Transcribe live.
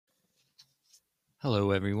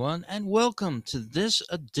Hello, everyone, and welcome to this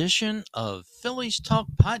edition of Phillies Talk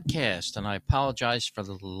Podcast. And I apologize for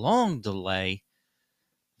the long delay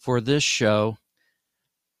for this show.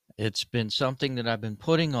 It's been something that I've been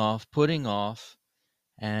putting off,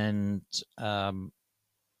 and um,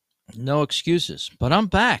 no excuses. But I'm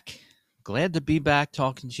back. Glad to be back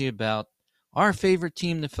talking to you about our favorite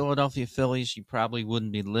team, the Philadelphia Phillies. You probably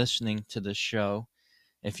wouldn't be listening to this show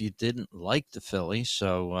if you didn't like the Phillies.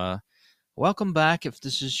 So, welcome back if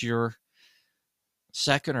this is your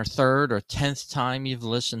second or third or 10th time you've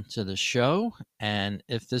listened to the show. And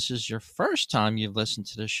if this is your first time you've listened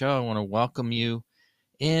to the show, I want to welcome you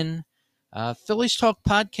in. Phillies Talk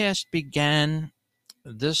Podcast began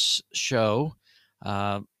this show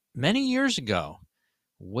many years ago,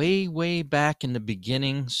 way back in the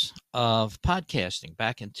beginnings of podcasting,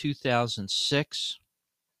 back in 2006.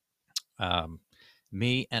 Um,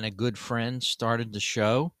 Me and a good friend started the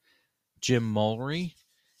show, Jim Mulry,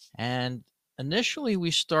 and initially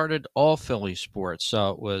we started all Philly sports.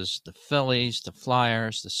 So it was the Phillies, the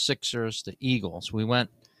Flyers, the Sixers, the Eagles. We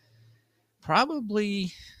went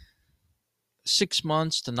probably 6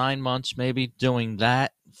 months to 9 months, maybe, doing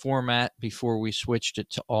that format before we switched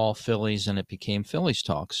it to all Phillies and it became Phillies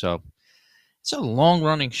Talk. So it's a long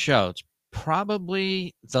running show. It's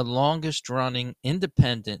probably the longest running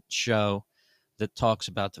independent show that talks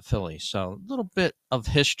about the Phillies. So a little bit of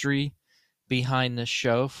history behind this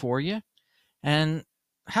show for you. And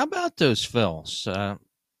how about those Phils?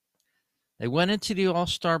 They went into the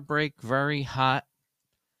All-Star break very hot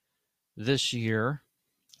this year.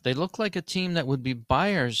 They look like a team that would be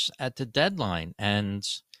buyers at the deadline. And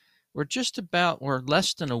we're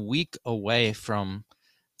less than a week away from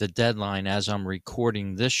the deadline as I'm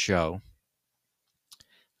recording this show,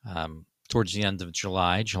 towards the end of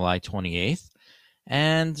July, July 28th.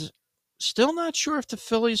 And still not sure if the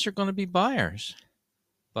Phillies are going to be buyers.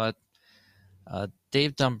 But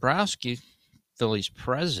Dave Dombrowski, Phillies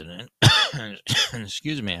president,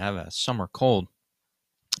 excuse me, I have a summer cold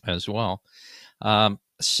as well,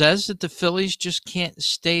 says that the Phillies just can't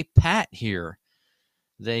stay pat here.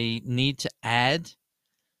 They need to add,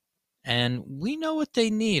 and we know what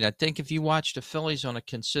they need. I think if you watch the Phillies on a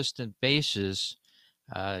consistent basis,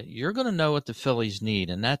 you're going to know what the Phillies need,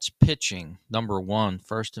 and that's pitching, number one,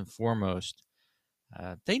 first and foremost.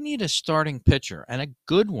 They need a starting pitcher, and a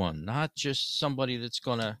good one, not just somebody that's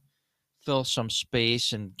going to fill some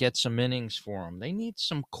space and get some innings for them. They need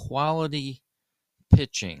some quality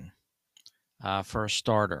pitching for a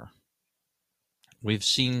starter. We've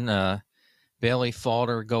seen Bailey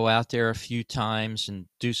Falter go out there a few times and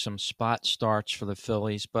do some spot starts for the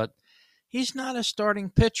Phillies, but he's not a starting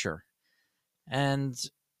pitcher. And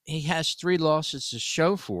he has 3 losses to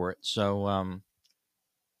show for it. So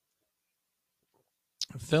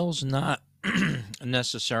Phil's not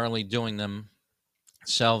necessarily doing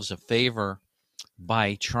themselves a favor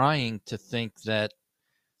by trying to think that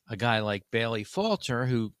a guy like Bailey Falter,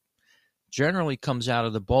 who generally comes out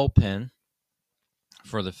of the bullpen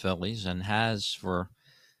for the Phillies and has for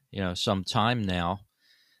some time now,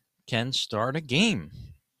 can start a game.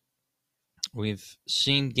 We've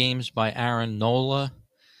seen games by Aaron Nola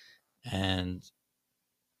and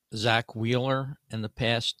Zach Wheeler in the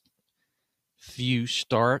past few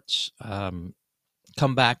starts, come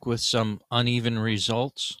back with some uneven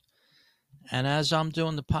results. And as I'm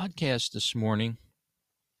doing the podcast this morning,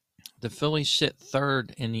 the Phillies sit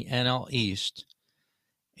third in the NL East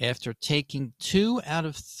after taking 2 out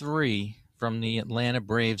of 3 from the Atlanta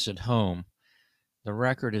Braves at home. The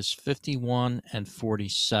record is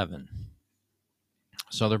 51-47.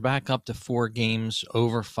 So they're back up to 4 games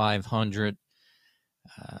over 500.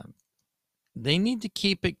 They need to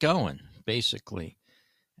keep it going, basically.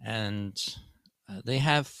 And they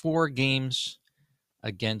have 4 games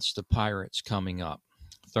against the Pirates coming up: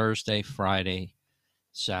 Thursday, Friday,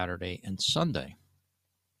 Saturday, and Sunday.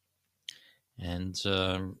 And,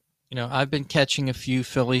 I've been catching a few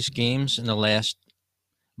Phillies games in the last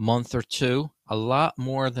month or two, a lot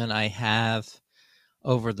more than I have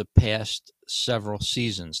over the past several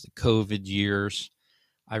seasons. The COVID years,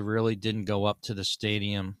 I really didn't go up to the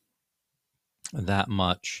stadium that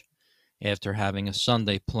much after having a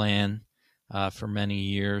Sunday plan for many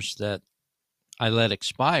years that I let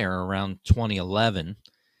expire around 2011.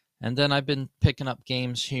 And then I've been picking up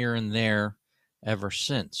games here and there ever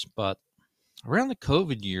since. But around the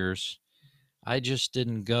COVID years, I just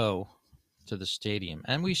didn't go to the stadium.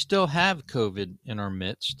 And we still have COVID in our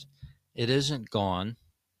midst. It isn't gone.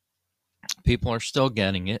 People are still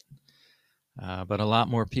getting it. But a lot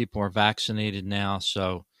more people are vaccinated now,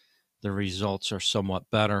 so the results are somewhat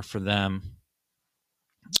better for them.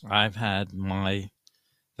 I've had my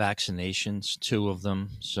vaccinations, 2 of them,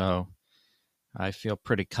 so I feel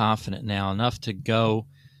pretty confident now, enough to go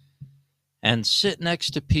and sit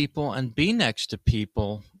next to people and be next to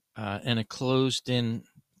people in a closed-in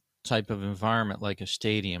type of environment like a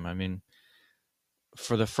stadium. I mean,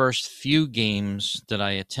 for the first few games that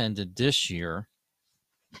I attended this year,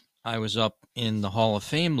 I was up in the Hall of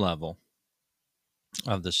Fame level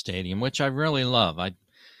of the stadium, which I really love.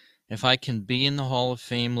 If I can be in the Hall of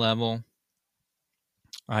Fame level,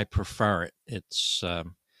 I prefer it. It's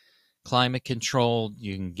climate controlled.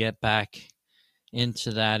 You can get back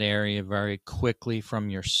into that area very quickly from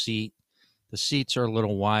your seat. The seats are a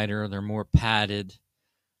little wider. They're more padded.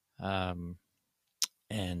 Um,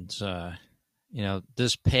 and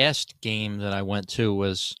this past game that I went to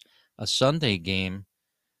was a Sunday game,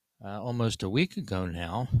 almost a week ago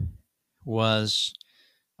now, was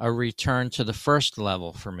a return to the first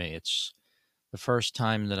level for me. It's the first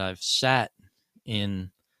time that I've sat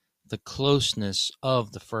in the closeness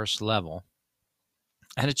of the first level.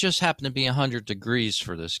 And it just happened to be 100 degrees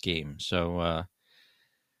for this game. So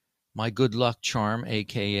my good luck charm,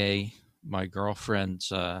 a.k.a. my girlfriend,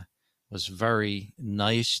 was very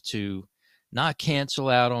nice to not cancel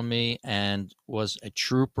out on me and was a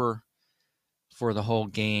trooper for the whole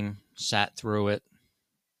game, sat through it,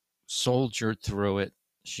 soldiered through it.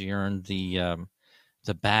 She earned the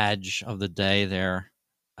badge of the day there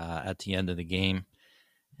at the end of the game.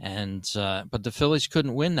 And but the Phillies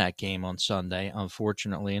couldn't win that game on Sunday,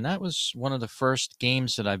 unfortunately. And that was one of the first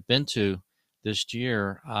games that I've been to this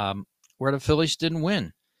year where the Phillies didn't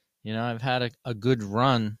win. I've had a good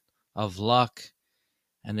run of luck,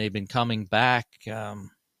 and they've been coming back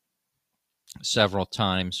several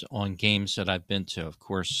times on games that I've been to. Of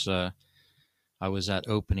course, I was at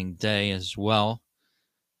opening day as well.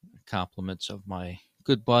 Compliments of my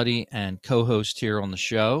good buddy and co-host here on the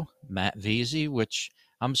show, Matt Veazey, which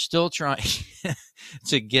I'm still trying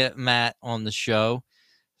to get Matt on the show,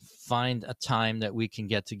 find a time that we can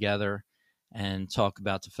get together and talk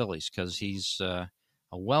about the Phillies, because he's a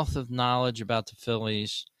wealth of knowledge about the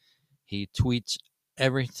Phillies. He tweets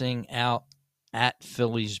everything out at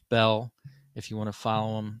Phillies Bell, if you want to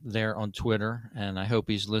follow him there on Twitter. And I hope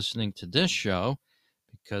he's listening to this show,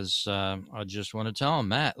 because I just want to tell him,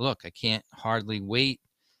 Matt, look, I can't hardly wait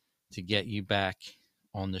to get you back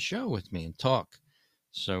on the show with me and talk.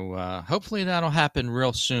 So hopefully that'll happen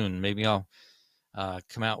real soon. Maybe I'll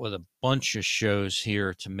come out with a bunch of shows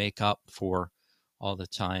here to make up for all the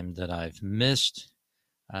time that I've missed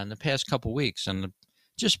in the past couple weeks. And I've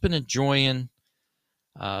just been enjoying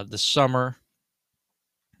the summer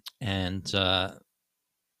and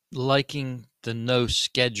liking the no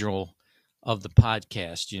schedule of the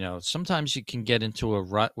podcast. Sometimes you can get into a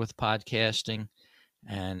rut with podcasting,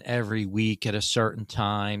 and every week at a certain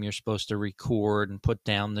time you're supposed to record and put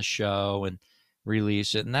down the show and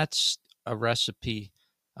release it. And that's a recipe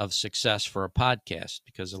of success for a podcast,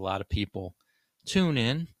 because a lot of people tune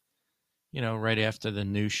in, right after the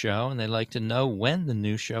new show, and they like to know when the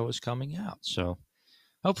new show is coming out. So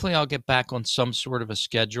hopefully I'll get back on some sort of a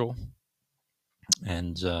schedule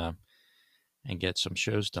and get some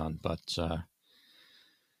shows done. But to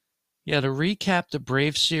recap the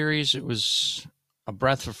Brave series, it was a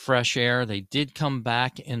breath of fresh air. They did come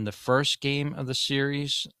back in the first game of the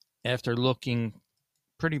series after looking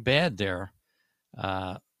pretty bad there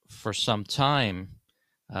for some time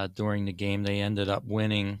during the game. They ended up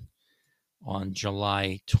winning on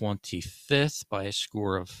July 25th by a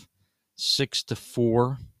score of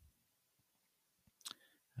 6-4.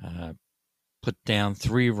 Put down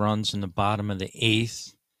 3 runs in the bottom of the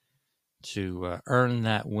 8th to earn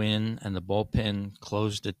that win, and the bullpen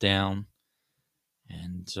closed it down.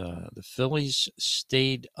 And the Phillies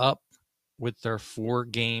stayed up with their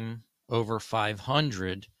 4-game over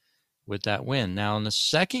 500 with that win. Now, in the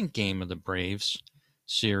second game of the Braves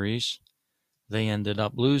series, they ended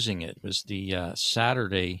up losing it. It was the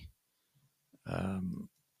Saturday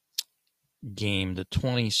game, the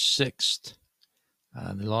 26th.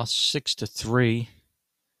 They lost 6-3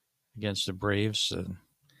 against the Braves.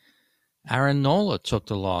 Aaron Nola took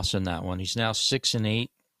the loss in that one. He's now 6-8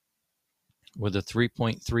 with a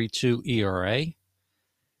 3.32 ERA.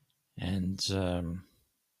 And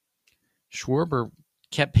Schwarber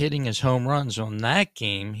kept hitting his home runs. On that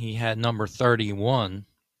game, he had number 31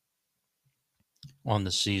 on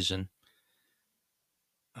the season.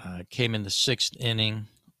 Came in the 6th inning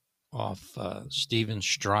off Steven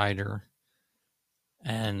Strider.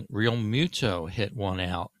 And Real Muto hit one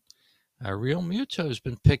out. Real Muto's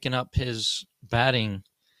been picking up his batting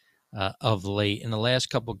of late. In the last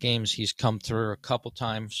couple games, he's come through a couple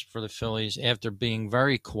times for the Phillies after being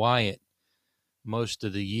very quiet most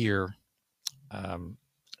of the year.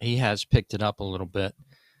 He has picked it up a little bit,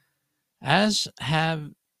 as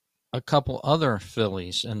have a couple other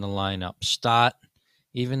Phillies in the lineup. Stott,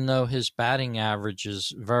 even though his batting average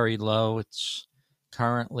is very low, it's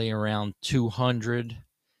currently around 200.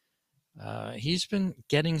 He's been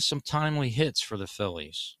getting some timely hits for the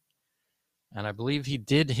Phillies. And I believe he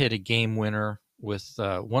did hit a game winner with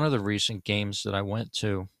one of the recent games that I went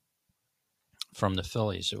to from the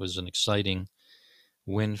Phillies. It was an exciting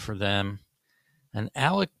win for them. And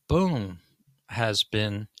Alec Boone has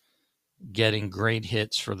been getting great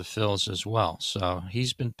hits for the Phils as well. So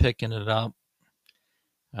he's been picking it up.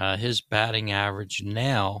 His batting average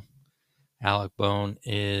now, Alec Boone,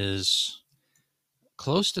 is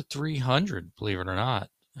close to 300, believe it or not.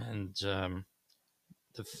 And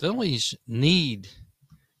the Phillies need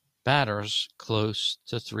batters close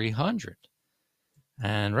to 300.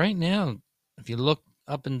 And right now, if you look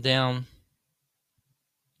up and down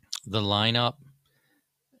the lineup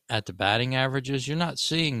at the batting averages, you're not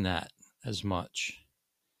seeing that as much.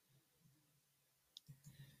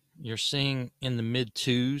 You're seeing in the mid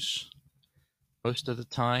twos most of the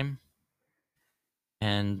time.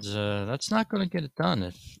 And that's not going to get it done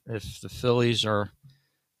if the Phillies are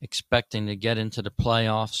expecting to get into the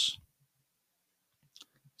playoffs.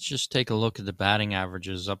 Let's just take a look at the batting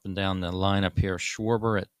averages up and down the lineup here.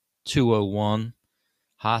 Schwarber at 201,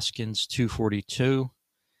 Hoskins 242,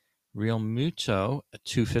 Real Muto at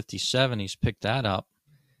 257. He's picked that up.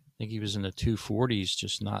 I think he was in the 240s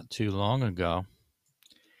just not too long ago.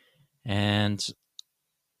 And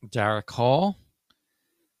Derek Hall,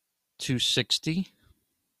 260.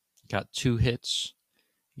 Got 2 hits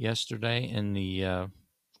yesterday in the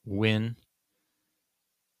win,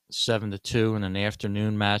 7-2 in an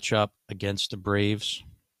afternoon matchup against the Braves.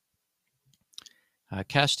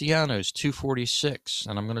 Castellanos, 246,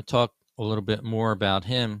 and I'm going to talk a little bit more about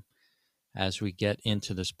him as we get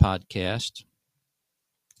into this podcast.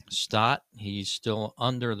 Stott, he's still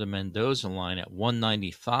under the Mendoza line at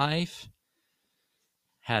 195.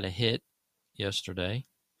 Had a hit yesterday.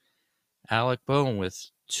 Alec Boone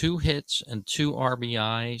with 2 hits and 2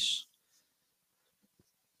 RBIs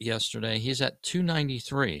yesterday. He's at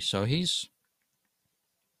 293, so he's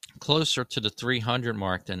closer to the 300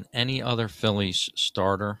 mark than any other Phillies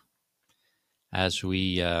starter as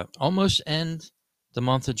we almost end the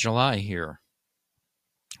month of July here.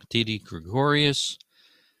 Didi Gregorius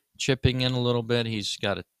chipping in a little bit. He's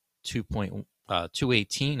got a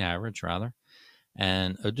 218 average, rather.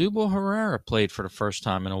 And Odubel Herrera played for the first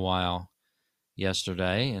time in a while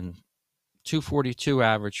yesterday, and 242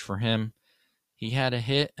 average for him. He had a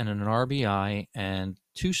hit and an RBI and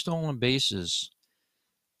 2 stolen bases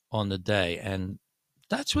on the day, and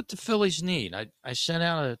that's what the Phillies need. I sent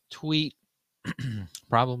out a tweet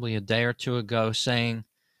probably a day or two ago saying,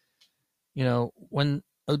 you know, when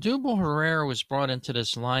Odubel Herrera was brought into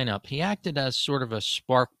this lineup, he acted as sort of a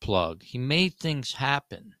spark plug. He made things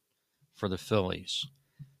happen for the Phillies.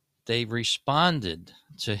 They responded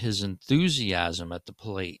to his enthusiasm at the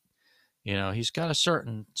plate. You know, he's got a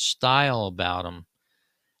certain style about him.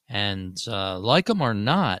 And like him or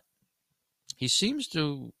not, he seems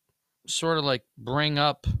to sort of like bring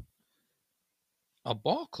up a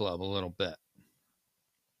ball club a little bit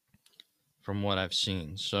from what I've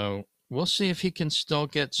seen. So we'll see if he can still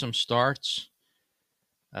get some starts.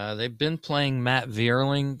 They've been playing Matt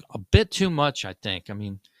Vierling a bit too much, I think. I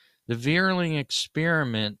mean, the Vierling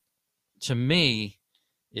experiment, to me,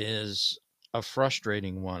 is a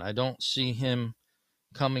frustrating one. I don't see him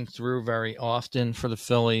coming through very often for the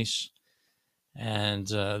Phillies. And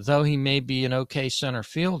though he may be an okay center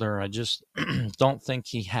fielder, I just don't think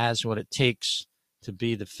he has what it takes to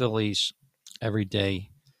be the Phillies' everyday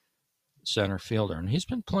center fielder. And he's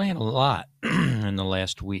been playing a lot in the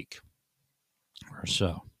last week or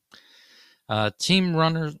so. Team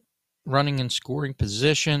running and scoring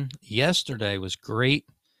position yesterday was great,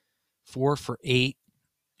 4 for 8,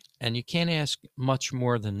 and you can't ask much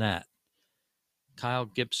more than that. Kyle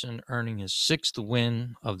Gibson earning his 6th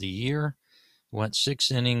win of the year, went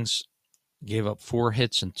 6 innings, gave up 4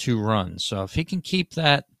 hits and 2 runs. So if he can keep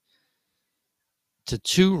that to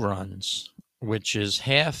 2 runs, which is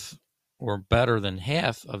half or better than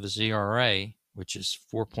half of his ERA, which is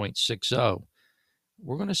 4.60,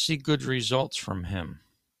 we're going to see good results from him.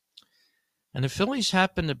 And the Phillies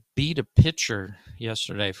happened to beat a pitcher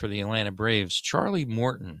yesterday for the Atlanta Braves, Charlie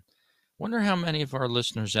Morton. Wonder how many of our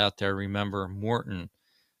listeners out there remember Morton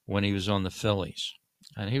when he was on the Phillies.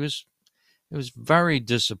 And it was very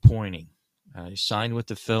disappointing He signed with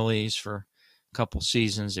the Phillies for a couple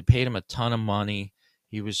seasons. They paid him a ton of money.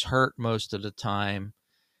 He was hurt most of the time.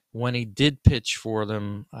 When he did pitch for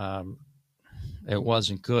them, it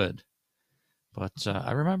wasn't good. But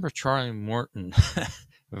I remember Charlie Morton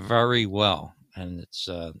very well, and it's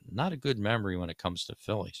not a good memory when it comes to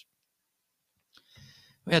Phillies.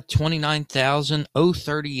 We had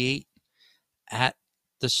 29,038 at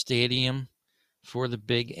the stadium for the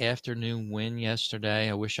big afternoon win yesterday.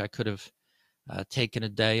 I wish I could have taken a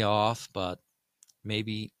day off, but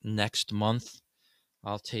maybe next month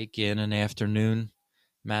I'll take in an afternoon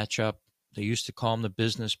matchup. They used to call them the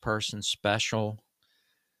business person special,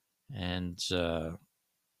 and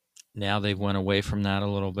now they've went away from that a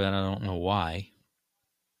little bit. I don't know why.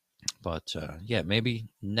 But, yeah, maybe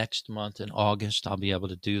next month in August I'll be able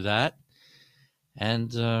to do that.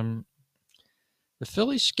 And the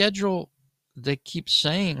Phillies schedule, they keep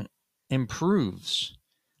saying, improves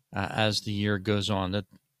as the year goes on. That,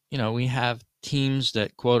 we have teams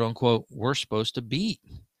that, quote unquote, we're supposed to beat.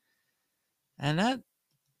 And that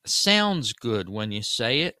sounds good when you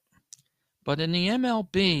say it. But in the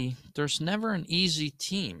MLB, there's never an easy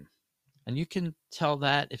team. And you can tell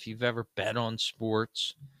that if you've ever bet on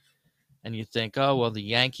sports and you think, oh, well, the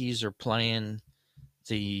Yankees are playing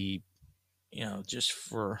the, just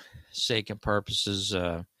for sake and purposes,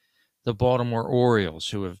 the Baltimore Orioles,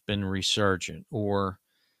 who have been resurgent, or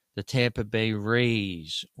the Tampa Bay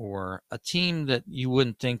Rays, or a team that you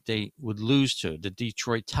wouldn't think they would lose to, the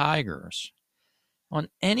Detroit Tigers. On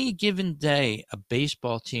any given day, a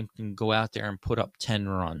baseball team can go out there and put up 10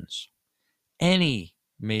 runs. Any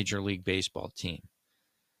Major League Baseball team.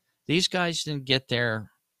 These guys didn't get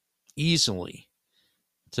there easily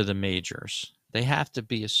to the majors. They have to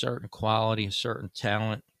be a certain quality, a certain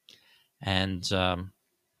talent, and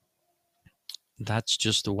that's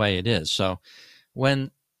just the way it is. So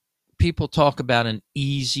when people talk about an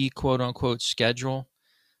easy, quote-unquote, schedule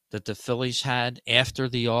that the Phillies had after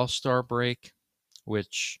the All-Star break,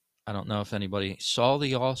 which I don't know if anybody saw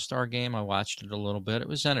the All-Star game. I watched it a little bit. It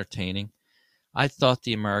was entertaining. I thought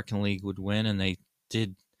the American League would win, and they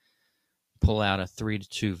did pull out a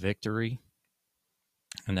 3-2 victory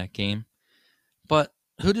in that game. But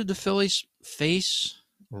who did the Phillies face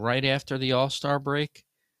right after the All-Star break?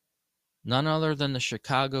 None other than the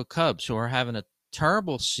Chicago Cubs, who are having a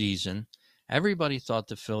terrible season. Everybody thought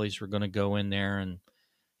the Phillies were going to go in there and,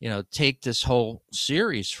 take this whole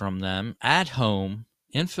series from them at home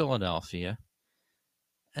in Philadelphia.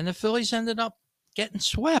 And the Phillies ended up getting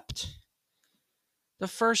swept. The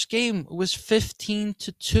first game was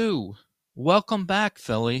 15-2. Welcome back,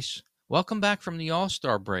 Phillies. Welcome back from the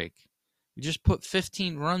All-Star break. You just put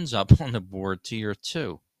 15 runs up on the board to your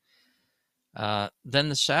 2. Then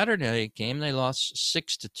the Saturday game, they lost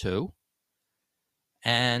 6-2.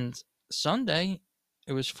 And Sunday,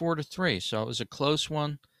 it was 4-3. So it was a close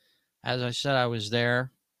one. As I said, I was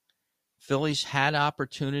there. Phillies had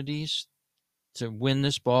opportunities to win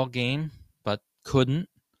this ball game, but couldn't.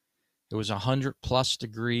 It was 100-plus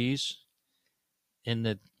degrees in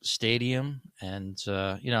the stadium. And,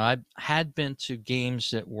 I had been to games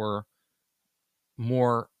that were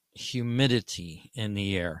more humidity in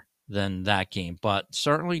the air than that game, but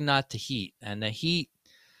certainly not the heat. And the heat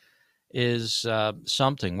is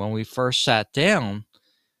something. When we first sat down,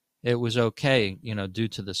 it was okay, due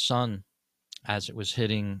to the sun as it was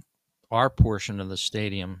hitting our portion of the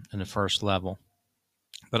stadium in the first level.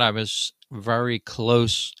 But I was very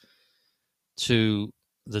close to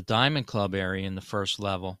the Diamond Club area in the first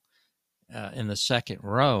level, in the second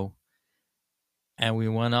row, and we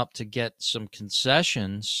went up to get some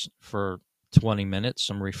concessions for 20 minutes,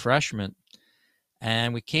 some refreshment,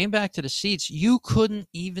 and we came back to the seats. You couldn't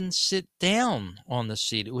even sit down on the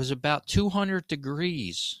seat. It was about 200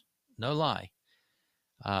 degrees, no lie.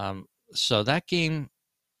 So that game,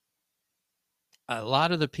 a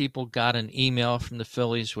lot of the people got an email from the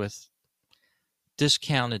Phillies with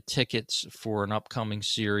discounted tickets for an upcoming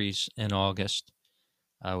series in August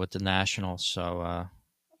with the Nationals. So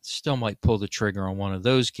still might pull the trigger on one of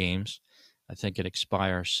those games. I think it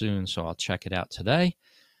expires soon, so I'll check it out today.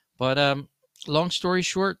 But long story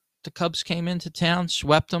short, the Cubs came into town,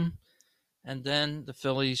 swept them, and then the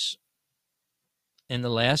Phillies, in the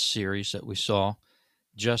last series that we saw,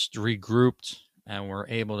 just regrouped and were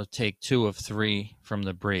able to take 2 of 3 from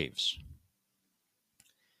the Braves.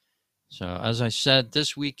 So, as I said,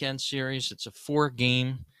 this weekend series, it's a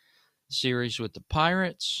 4-game series with the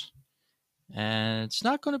Pirates, and it's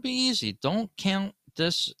not going to be easy. Don't count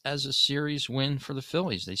this as a series win for the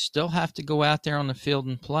Phillies. They still have to go out there on the field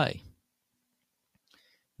and play.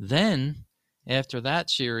 Then, after that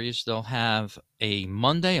series, they'll have a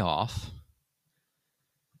Monday off,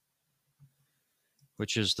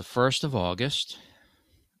 which is the 1st of August.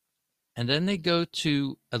 And then they go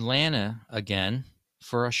to Atlanta again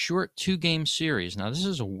for a short 2-game series. Now, this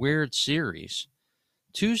is a weird series.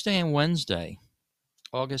 Tuesday and Wednesday,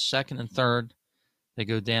 August 2nd and 3rd, they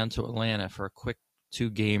go down to Atlanta for a quick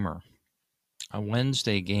 2-gamer. A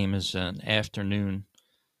Wednesday game is an afternoon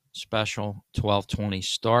special, 12:20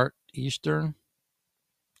 start Eastern.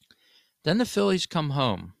 Then the Phillies come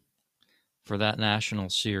home for that national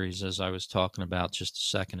series, as I was talking about just a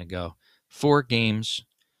second ago. 4 games,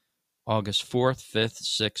 August 4th, 5th,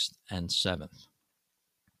 6th, and 7th.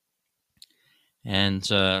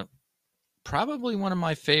 And probably one of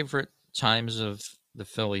my favorite times of the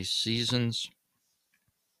Phillies seasons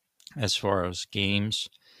as far as games.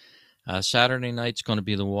 Saturday night's going to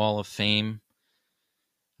be the Wall of Fame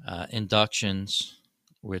inductions,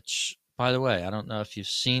 which, by the way, I don't know if you've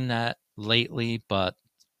seen that lately, but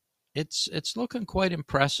it's looking quite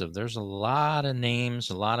impressive. There's a lot of names,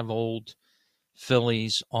 a lot of old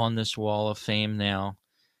Phillies on this Wall of Fame now,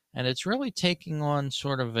 and it's really taking on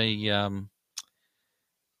sort of a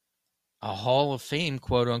Hall of Fame,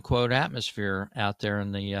 quote unquote, atmosphere out there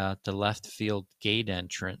in the left field gate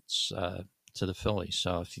entrance to the Phillies.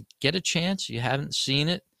 So if you get a chance, you haven't seen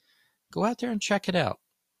it, go out there and check it out,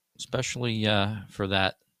 especially for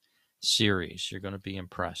that series. You're going to be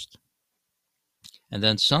impressed. And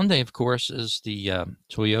then Sunday, of course, is the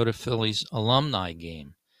Toyota Phillies alumni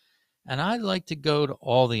game. And I like to go to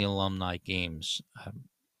all the alumni games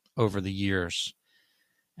over the years.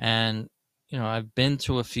 And, you know, I've been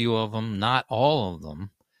to a few of them, not all of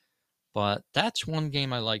them. But that's one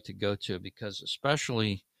game I like to go to because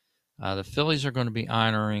especially the Phillies are going to be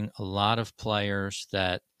honoring a lot of players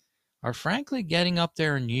that are frankly getting up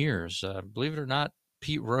there in years. Believe it or not,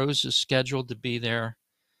 Pete Rose is scheduled to be there.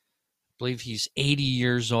 I believe he's 80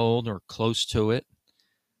 years old or close to it.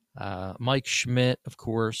 Mike Schmidt, of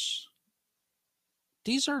course.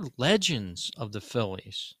 These are legends of the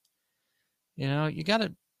Phillies. You know, you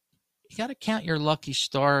gotta count your lucky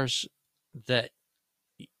stars that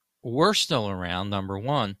were still around, number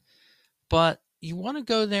one. But you want to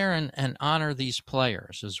go there and honor these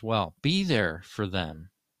players as well. Be there for them.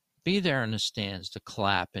 Be there in the stands to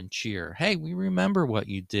clap and cheer. Hey, we remember what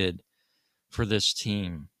you did for this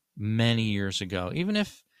team many years ago, even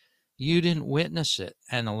if you didn't witness it.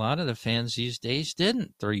 And a lot of the fans these days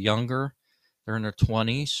didn't. They're younger. They're in their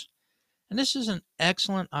 20s. And this is an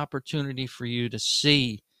excellent opportunity for you to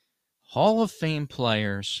see Hall of Fame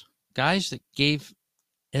players, guys that gave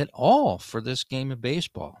it all for this game of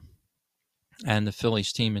baseball and the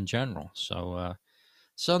Phillies team in general. So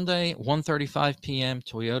Sunday, 1:35 p.m.,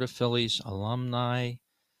 Toyota Phillies Alumni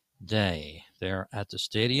Day there at the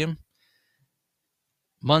stadium.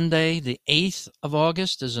 Monday, the 8th of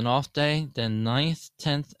August is an off day. Then 9th,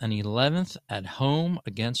 10th, and 11th at home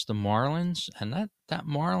against the Marlins. And that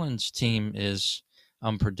Marlins team is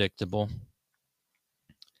unpredictable.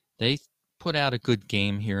 They put out a good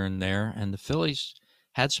game here and there, and the Phillies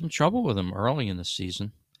had some trouble with them early in the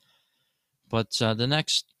season. But the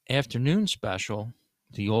next afternoon special,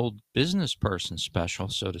 the old business person special,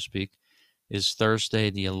 so to speak, is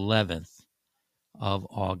Thursday, the 11th of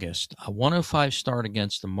August. A 1:05 start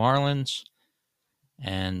against the Marlins.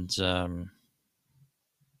 And,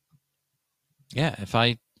 if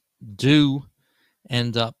I do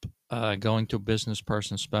end up going to a business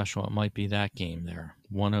person special, it might be that game there,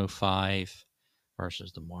 1:05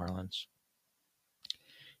 versus the Marlins.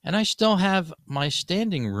 And I still have my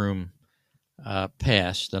standing room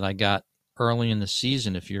pass that I got early in the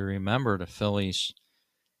season. If you remember, the Phillies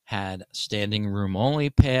had standing room only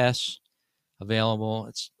pass available.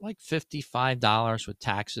 It's like $55 with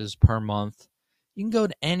taxes per month. You can go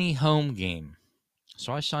to any home game.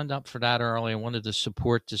 So I signed up for that early. I wanted to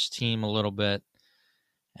support this team a little bit.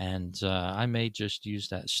 And I may just use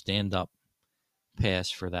that stand-up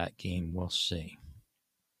pass for that game. We'll see.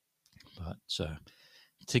 But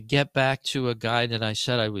to get back to a guy that I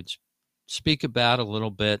said I would speak about a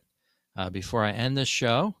little bit before I end this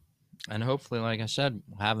show, and hopefully, like I said,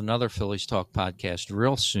 we'll have another Phillies Talk podcast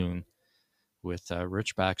real soon with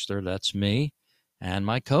Rich Baxter, that's me, and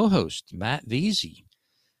my co-host, Matt Veazey.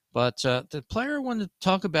 But the player I wanted to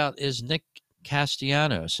talk about is Nick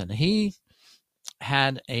Castellanos, and he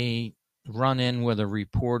had a run-in with a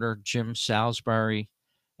reporter, Jim Salisbury,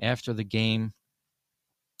 after the game,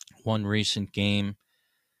 one recent game.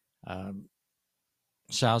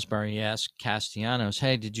 Salisbury asked Castellanos,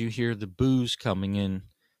 hey, did you hear the boos coming in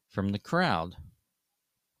from the crowd?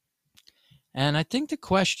 And I think the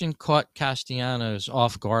question caught Castellanos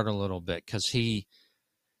off guard a little bit because he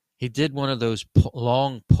did one of those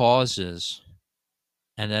long pauses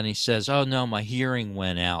And then he says, "Oh, no, my hearing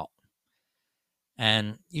went out."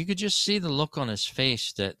 And you could just see the look on his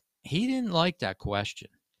face that he didn't like that question.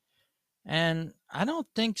 And I don't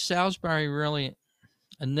think Salisbury really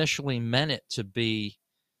initially meant it to be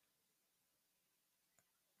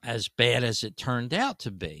as bad as it turned out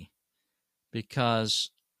to be,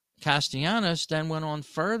 because Castellanos then went on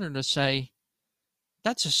further to say,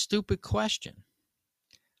 "That's a stupid question."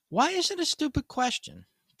 Why is it a stupid question?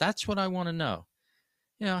 That's what I want to know.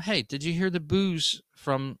 Hey, did you hear the boos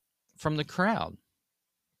from the crowd?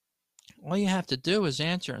 All you have to do is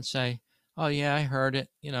answer and say, "Oh yeah, I heard it.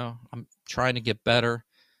 I'm trying to get better.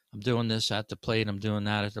 I'm doing this at the plate. I'm doing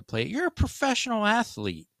that at the plate." You're a professional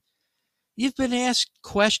athlete. You've been asked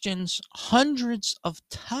questions hundreds of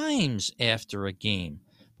times after a game,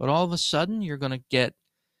 but all of a sudden you're going to get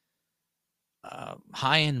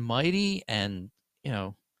high and mighty and,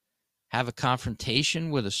 have a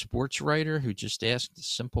confrontation with a sports writer who just asked a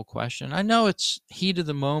simple question. I know it's heat of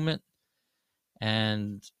the moment,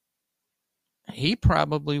 and he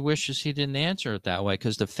probably wishes he didn't answer it that way,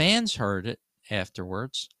 because the fans heard it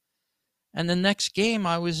afterwards. And the next game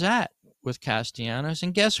I was at with Castellanos,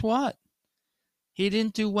 and guess what? He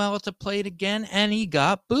didn't do well at the plate again, and he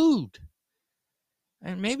got booed.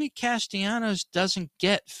 And maybe Castellanos doesn't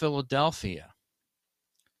get Philadelphia.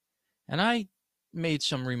 And I made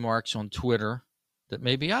some remarks on Twitter that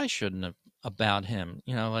maybe I shouldn't have about him.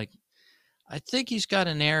 I think he's got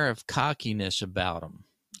an air of cockiness about him.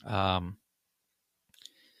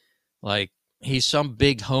 Like he's some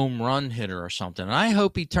big home run hitter or something. And I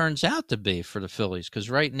hope he turns out to be for the Phillies, because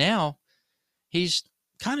right now he's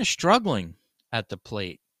kind of struggling at the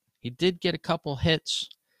plate. He did get a couple hits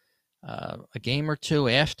a game or two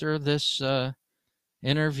after this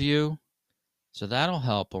interview, so that'll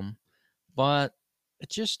help him. But it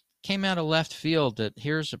just came out of left field that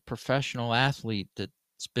here's a professional athlete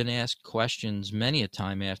that's been asked questions many a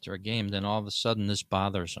time after a game, then all of a sudden this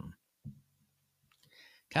bothers him.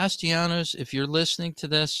 Castellanos, if you're listening to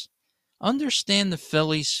this, understand the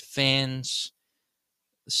Phillies fans'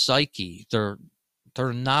 psyche, their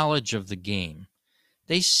knowledge of the game.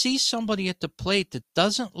 They see somebody at the plate that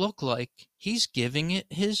doesn't look like he's giving it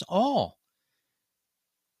his all.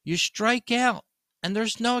 You strike out, and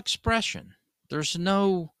there's no expression. There's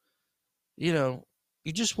no, you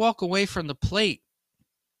just walk away from the plate,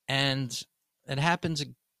 and it happens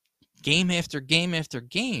game after game after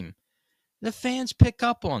game. The fans pick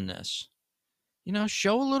up on this.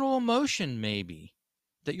 Show a little emotion maybe,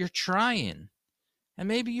 that you're trying. And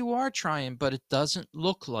maybe you are trying, but it doesn't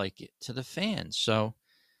look like it to the fans. So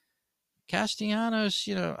Castellanos,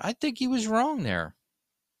 I think he was wrong there.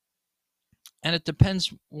 And it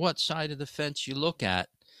depends what side of the fence you look at.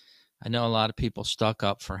 I know a lot of people stuck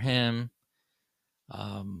up for him.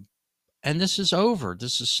 And this is over.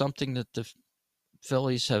 This is something that the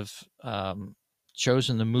Phillies have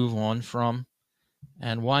chosen to move on from.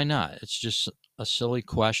 And why not? It's just a silly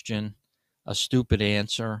question, a stupid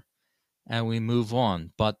answer, and we move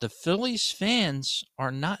on. But the Phillies fans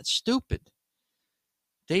are not stupid.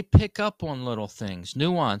 They pick up on little things,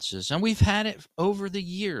 nuances, and we've had it over the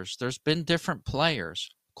years. There's been different players,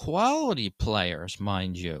 quality players,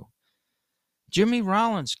 mind you. Jimmy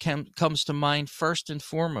Rollins comes to mind first and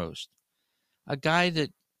foremost, a guy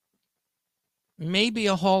that may be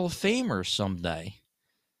a Hall of Famer someday,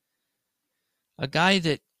 a guy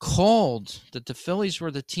that called that the Phillies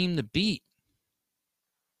were the team to beat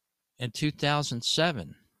in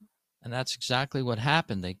 2007, and that's exactly what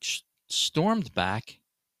happened. They stormed back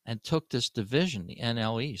and took this division, the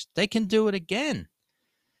NL East. They can do it again.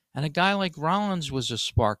 And a guy like Rollins was a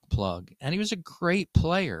spark plug, and he was a great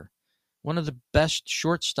player, one of the best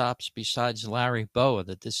shortstops besides Larry Bowa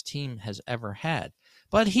that this team has ever had.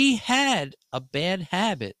 But he had a bad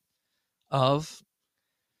habit of,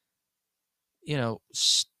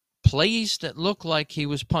 plays that looked like he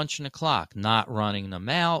was punching the clock, not running them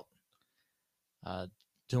out,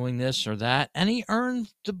 doing this or that, and he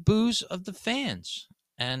earned the boos of the fans.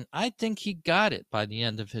 And I think he got it by the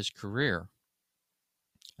end of his career,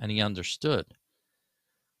 and he understood.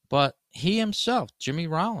 But he himself, Jimmy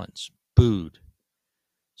Rollins, booed.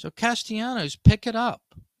 So Castellanos, pick it up.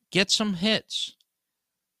 Get some hits.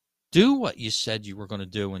 Do what you said you were going to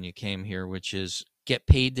do when you came here, which is get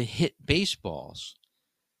paid to hit baseballs.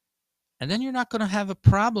 And then you're not going to have a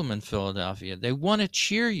problem in Philadelphia. They want to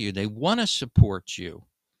cheer you. They want to support you.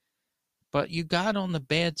 But you got on the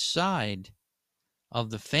bad side of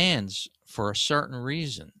the fans for a certain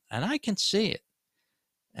reason. And I can see it.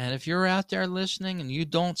 And if you're out there listening and you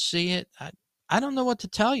don't see it, I don't know what to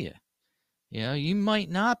tell you. You might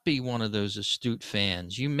not be one of those astute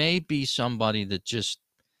fans. You may be somebody that just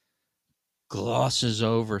glosses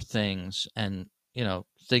over things and,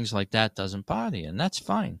 things like that doesn't bother you, and that's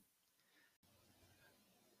fine.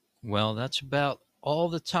 Well, that's about all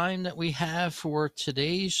the time that we have for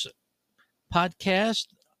today's podcast.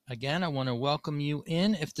 Again, I want to welcome you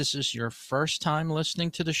in. If this is your first time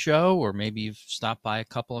listening to the show, or maybe you've stopped by a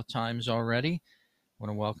couple of times already, I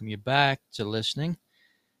want to welcome you back to listening.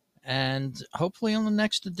 And hopefully on the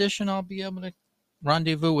next edition, I'll be able to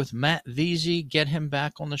rendezvous with Matt Veazey, get him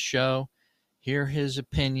back on the show, hear his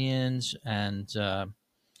opinions, and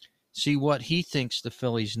see what he thinks the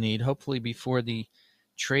Phillies need, hopefully before the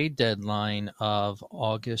trade deadline of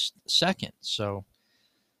August 2nd. So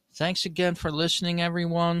thanks again for listening,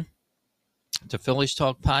 everyone, to Phillies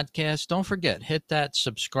Talk Podcast. Don't forget, hit that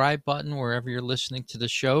subscribe button wherever you're listening to the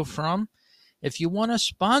show from. If you want to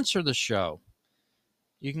sponsor the show,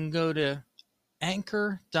 you can go to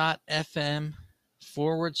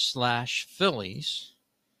anchor.fm/Phillies.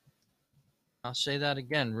 I'll say that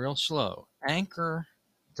again real slow. Anchor.fm,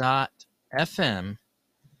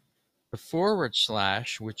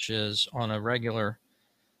 /, which is on a regular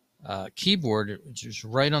keyboard, which is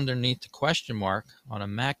right underneath the question mark on a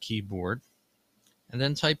Mac keyboard, and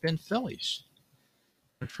then type in Phillies.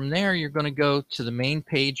 And from there, you're going to go to the main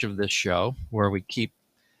page of this show where we keep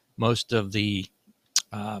most of the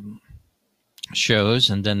shows,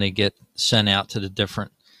 and then they get sent out to the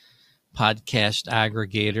different podcast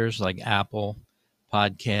aggregators like Apple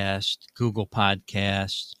Podcast, Google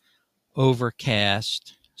Podcast,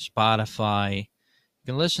 Overcast, Spotify. You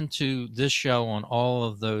can listen to this show on all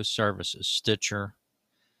of those services, Stitcher.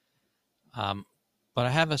 But I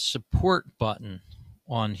have a support button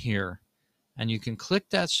on here, and you can click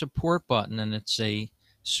that support button, and it's a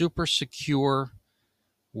super secure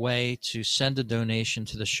way to send a donation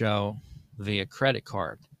to the show via credit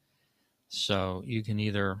card. So you can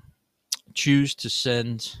either choose to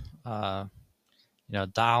send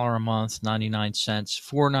 $1 a month, 99 cents,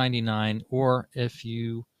 $4.99, or if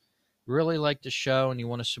you really like the show and you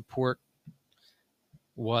want to support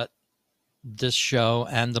what this show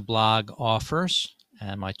and the blog offers,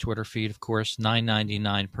 and my Twitter feed, of course,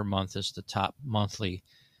 $9.99 per month is the top monthly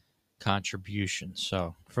contribution.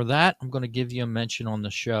 So for that, I'm going to give you a mention on the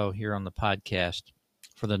show here on the podcast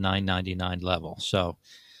for the $9.99 level. So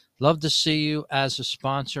love to see you as a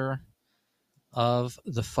sponsor of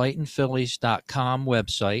the fightinphillies.com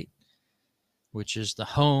website, which is the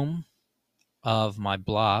home of my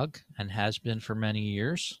blog and has been for many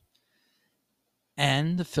years,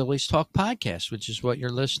 and the Phillies Talk Podcast, which is what you're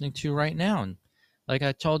listening to right now. And like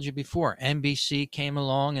I told you before, NBC came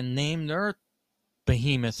along and named their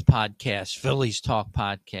behemoth podcast Phillies Talk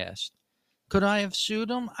Podcast. Could I have sued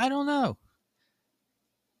them? I don't know.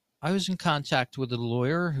 I was in contact with a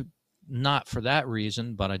lawyer who, not for that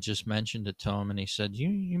reason, but I just mentioned it to him, and he said,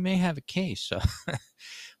 you may have a case. So,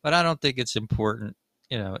 but I don't think it's important.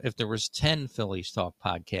 If there was 10 Phillies Talk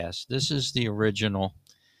podcasts, this is the original.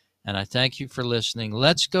 And I thank you for listening.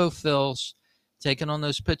 Let's go, Phils. Taking on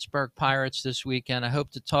those Pittsburgh Pirates this weekend. I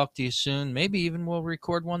hope to talk to you soon. Maybe even we'll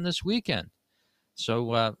record one this weekend.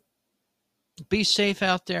 So be safe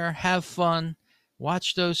out there. Have fun.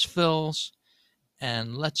 Watch those Phils.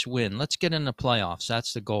 And let's win. Let's get in the playoffs.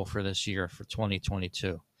 That's the goal for this year, for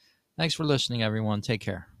 2022. Thanks for listening, everyone. Take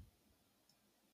care.